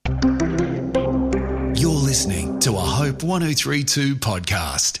to a Hope 1032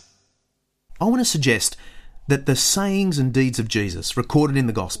 podcast. I want to suggest that the sayings and deeds of Jesus recorded in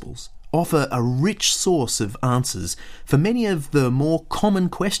the Gospels offer a rich source of answers for many of the more common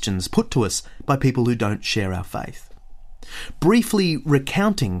questions put to us by people who don't share our faith. Briefly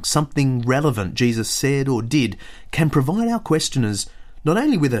recounting something relevant Jesus said or did can provide our questioners not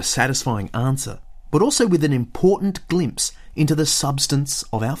only with a satisfying answer, but also with an important glimpse into the substance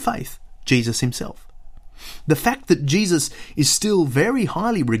of our faith, Jesus himself. The fact that Jesus is still very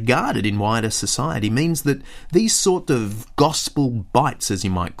highly regarded in wider society means that these sort of gospel bites, as you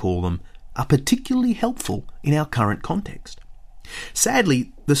might call them, are particularly helpful in our current context.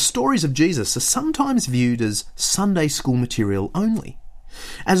 Sadly, the stories of Jesus are sometimes viewed as Sunday school material only.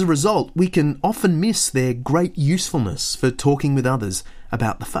 As a result, we can often miss their great usefulness for talking with others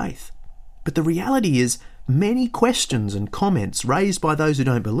about the faith. But the reality is, many questions and comments raised by those who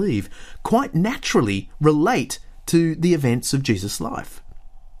don't believe quite naturally relate to the events of Jesus' life.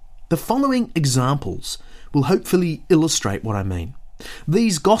 The following examples will hopefully illustrate what I mean.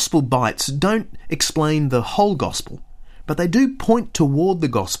 These gospel bites don't explain the whole gospel, but they do point toward the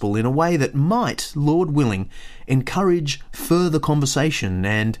gospel in a way that might, Lord willing, encourage further conversation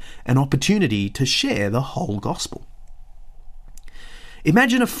and an opportunity to share the whole gospel.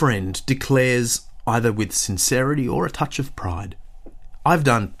 Imagine a friend declares, either with sincerity or a touch of pride, "I've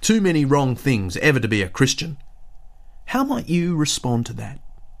done too many wrong things ever to be a Christian." How might you respond to that?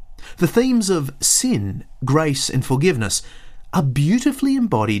 The themes of sin, grace, and forgiveness are beautifully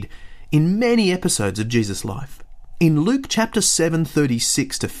embodied in many episodes of Jesus' life. In Luke chapter 7,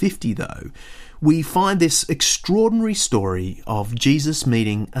 36 to 50, though, we find this extraordinary story of Jesus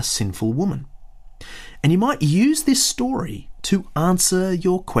meeting a sinful woman. And you might use this story to answer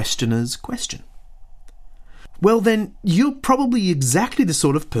your questioner's question. Well then, you're probably exactly the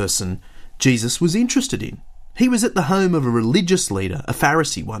sort of person Jesus was interested in. He was at the home of a religious leader, a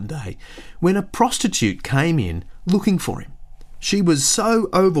Pharisee, one day, when a prostitute came in looking for him. She was so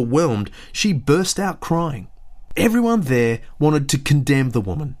overwhelmed, she burst out crying. Everyone there wanted to condemn the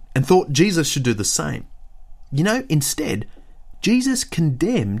woman and thought Jesus should do the same. Instead, Jesus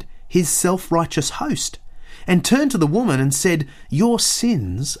condemned his self-righteous host and turned to the woman and said, "Your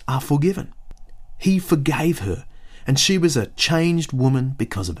sins are forgiven." He forgave her, and she was a changed woman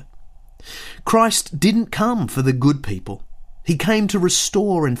because of it. Christ didn't come for the good people. He came to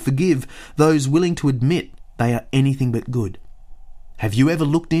restore and forgive those willing to admit they are anything but good. Have you ever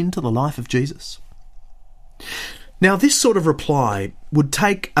looked into the life of Jesus? Now, this sort of reply would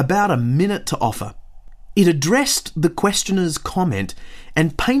take about a minute to offer. It addressed the questioner's comment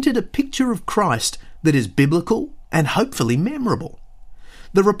and painted a picture of Christ that is biblical and hopefully memorable.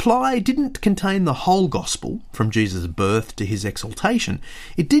 The reply didn't contain the whole gospel, from Jesus' birth to his exaltation.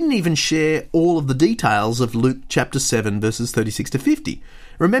 It didn't even share all of the details of Luke chapter 7, verses 36 to 50.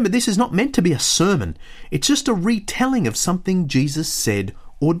 Remember, this is not meant to be a sermon. It's just a retelling of something Jesus said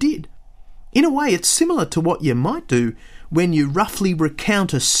or did. In a way, it's similar to what you might do when you roughly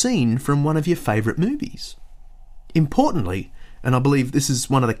recount a scene from one of your favourite movies. Importantly, and I believe this is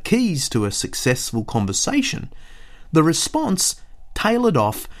one of the keys to a successful conversation, the response tailored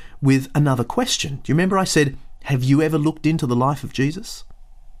off with another question. Do you remember I said, "Have you ever looked into the life of Jesus?"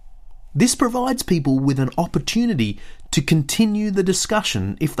 This provides people with an opportunity to continue the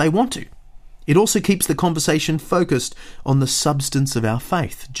discussion if they want to. It also keeps the conversation focused on the substance of our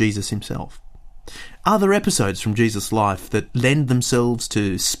faith, Jesus himself. Other episodes from Jesus' life that lend themselves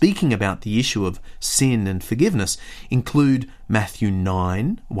to speaking about the issue of sin and forgiveness include Matthew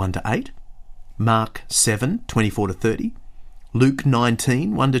 9, 1 to 8, Mark 7, 24 to 30, Luke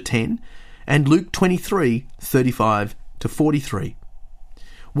 19, 1 to 10, and Luke 23, 35 to 43.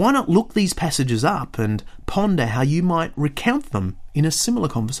 Why not look these passages up and ponder how you might recount them in a similar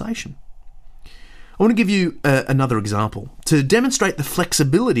conversation? I want to give you another example. To demonstrate the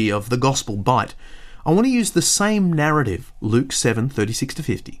flexibility of the gospel bite, I want to use the same narrative, Luke 7, 36 to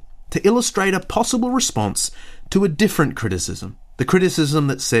 50, to illustrate a possible response to a different criticism. The criticism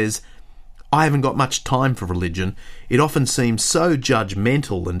that says, "I haven't got much time for religion. It often seems so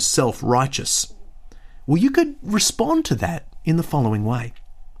judgmental and self-righteous." Well, you could respond to that in the following way.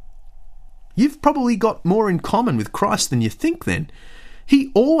 You've probably got more in common with Christ than you think then.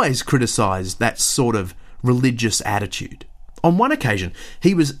 He always criticised that sort of religious attitude. On one occasion,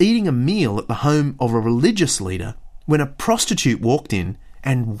 he was eating a meal at the home of a religious leader when a prostitute walked in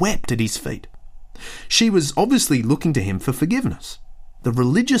and wept at his feet. She was obviously looking to him for forgiveness. The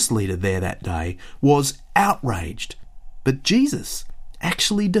religious leader there that day was outraged, but Jesus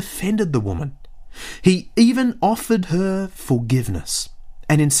actually defended the woman. He even offered her forgiveness.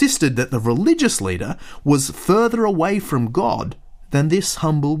 and insisted that the religious leader was further away from God than this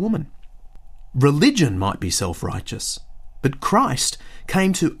humble woman. Religion might be self-righteous, but Christ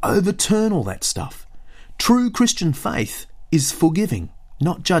came to overturn all that stuff. True Christian faith is forgiving,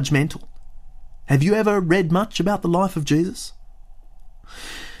 not judgmental. Have you ever read much about the life of Jesus?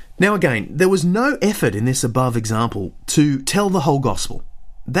 Now again, there was no effort in this above example to tell the whole gospel.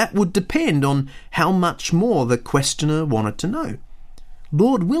 That would depend on how much more the questioner wanted to know.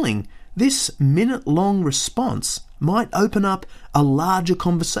 Lord willing, this minute-long response might open up a larger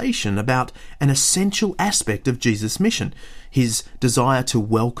conversation about an essential aspect of Jesus' mission, his desire to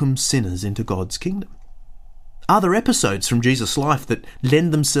welcome sinners into God's kingdom. Other episodes from Jesus' life that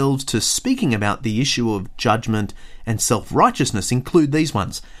lend themselves to speaking about the issue of judgment and self-righteousness include these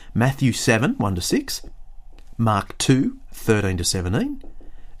ones: Matthew 7, 1-6, Mark 2, 13-17,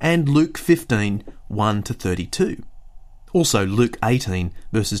 and Luke 15, 1-32. Also Luke 18,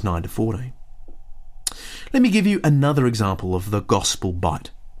 verses 9-14. Let me give you another example of the gospel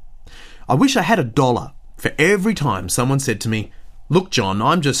bite. I wish I had $1 for every time someone said to me, "Look, John,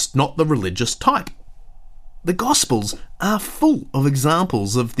 I'm just not the religious type." The Gospels are full of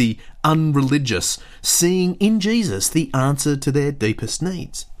examples of the unreligious seeing in Jesus the answer to their deepest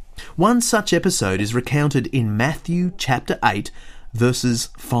needs. One such episode is recounted in Matthew chapter 8, verses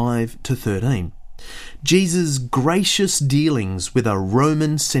 5-13. Jesus' gracious dealings with a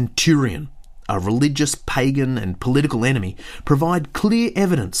Roman centurion, a religious pagan and political enemy, provide clear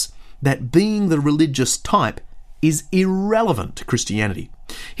evidence that being the religious type is irrelevant to Christianity.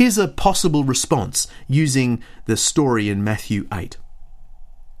 Here's a possible response using the story in Matthew 8.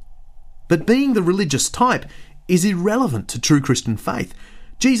 But being the religious type is irrelevant to true Christian faith.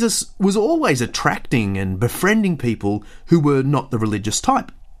 Jesus was always attracting and befriending people who were not the religious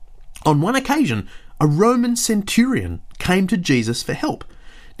type. On one occasion, a Roman centurion came to Jesus for help.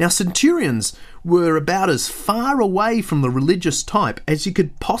 Now, centurions were about as far away from the religious type as you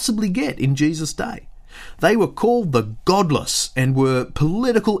could possibly get in Jesus' day. They were called the godless and were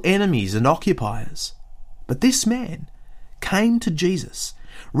political enemies and occupiers. But this man came to Jesus,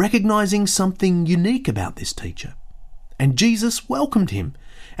 recognizing something unique about this teacher. And Jesus welcomed him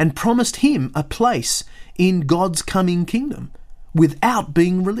and promised him a place in God's coming kingdom without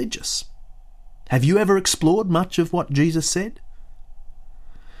being religious. Have you ever explored much of what Jesus said?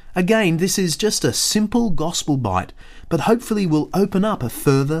 Again, this is just a simple gospel bite, but hopefully will open up a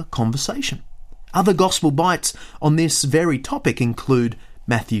further conversation. Other gospel bites on this very topic include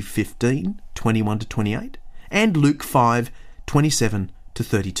Matthew 15, 21-28, and Luke 5,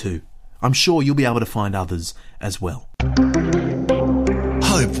 27-32. I'm sure you'll be able to find others as well.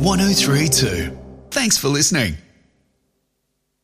 Hope 103.2. Thanks for listening.